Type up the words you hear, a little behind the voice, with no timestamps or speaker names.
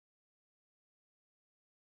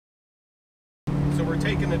we're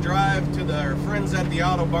taking a drive to our friends at the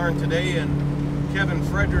Auto Barn today, and Kevin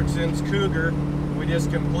Fredrickson's Cougar we just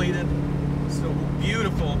completed. So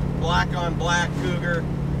beautiful black on black Cougar.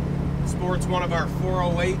 Sports one of our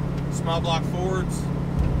 408 small block Fords,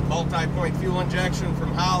 multi-point fuel injection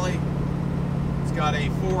from Holley. It's got a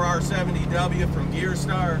 4R70W from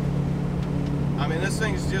Gearstar. I mean, this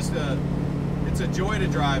thing's just it's a joy to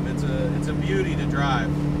drive. It's a beauty to drive.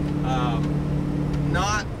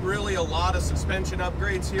 Not really a lot of suspension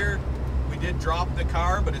upgrades here. We did drop the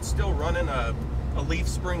car, but it's still running a leaf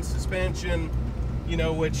spring suspension, you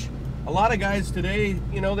know, which a lot of guys today,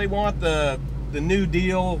 you know, they want the new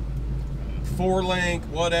deal, 4-link,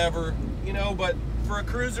 whatever, you know, but for a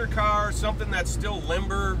cruiser car, something that's still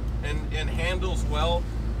limber and handles well,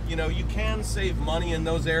 you know, you can save money in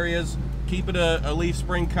those areas. Keep it a leaf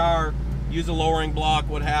spring car, use a lowering block,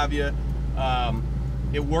 what have you.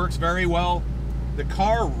 It works very well. The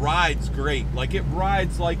car rides great. Like, it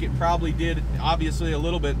rides like it probably did, obviously a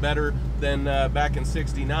little bit better than back in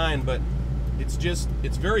 '69, but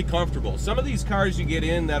it's very comfortable. Some of these cars you get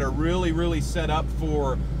in that are really set up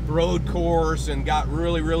for road course and got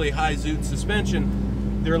really high zoot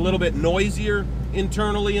suspension, they're a little bit noisier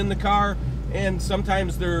internally in the car, and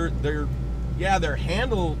sometimes their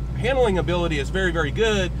handling ability is very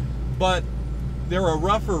good, but they're a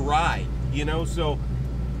rougher ride, you know. So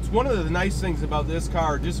it's one of the nice things about this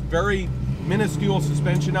car, just very minuscule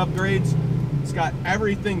suspension upgrades. It's got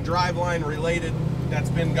everything driveline related that's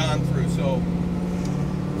been gone through. So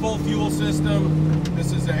full fuel system.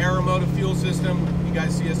 This is an Aeromotive fuel system. You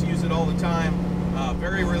guys see us use it all the time.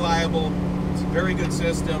 Very reliable. It's a very good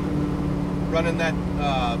system. Running that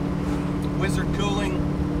Wizard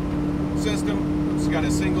cooling system. It's got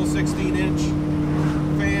a single 16-inch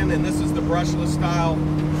fan, and this is the brushless style.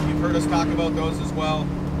 You've heard us talk about those as well.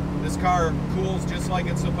 This car cools just like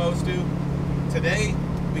it's supposed to. Today,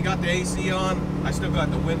 we got the AC on. I still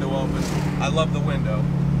got the window open. I love the window.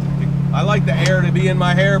 I like the air to be in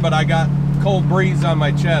my hair, but I got cold breeze on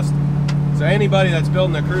my chest. So anybody that's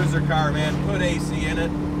building a cruiser car, man, put AC in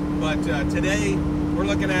it. But today, we're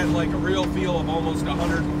looking at like a real feel of almost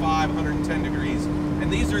 105, 110 degrees.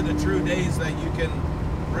 And these are the true days that you can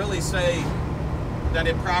really say that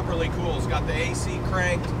it properly cools. Got the AC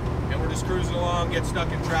cranked, and we're just cruising along, get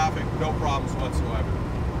stuck in traffic, no problems whatsoever.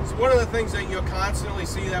 So one of the things that you'll constantly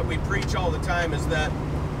see that we preach all the time is that,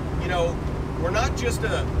 you know, we're not just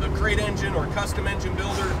a crate engine or custom engine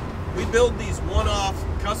builder. We build these one-off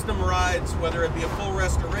custom rides, whether it be a full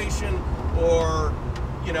restoration or,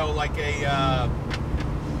 you know, like a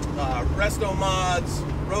restomods,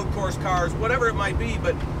 road course cars, whatever it might be,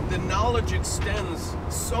 but the knowledge extends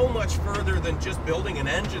so much further than just building an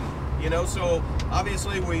engine, you know. So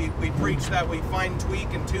obviously we preach that we fine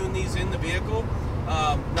tweak and tune these in the vehicle,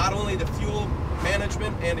 not only the fuel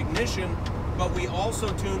management and ignition, but we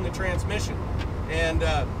also tune the transmission. And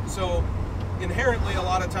so inherently a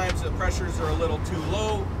lot of times the pressures are a little too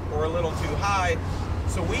low or a little too high,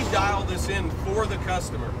 so we dial this in for the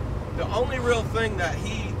customer. The only real thing that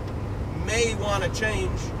he may want to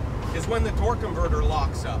change is when the torque converter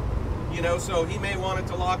locks up, you know. So he may want it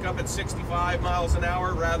to lock up at 65 miles an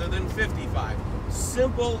hour rather than 55.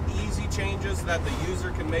 Simple, easy changes that the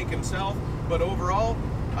user can make himself, but overall,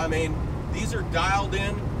 I mean, these are dialed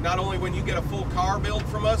in, not only when you get a full car build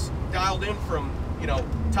from us, dialed in from, you know,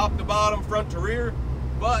 top to bottom, front to rear,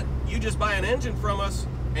 but you just buy an engine from us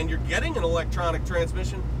and you're getting an electronic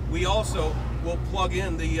transmission. We also will plug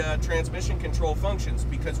in the transmission control functions,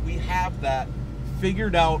 because we have that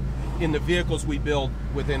figured out in the vehicles we build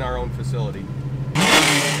within our own facility.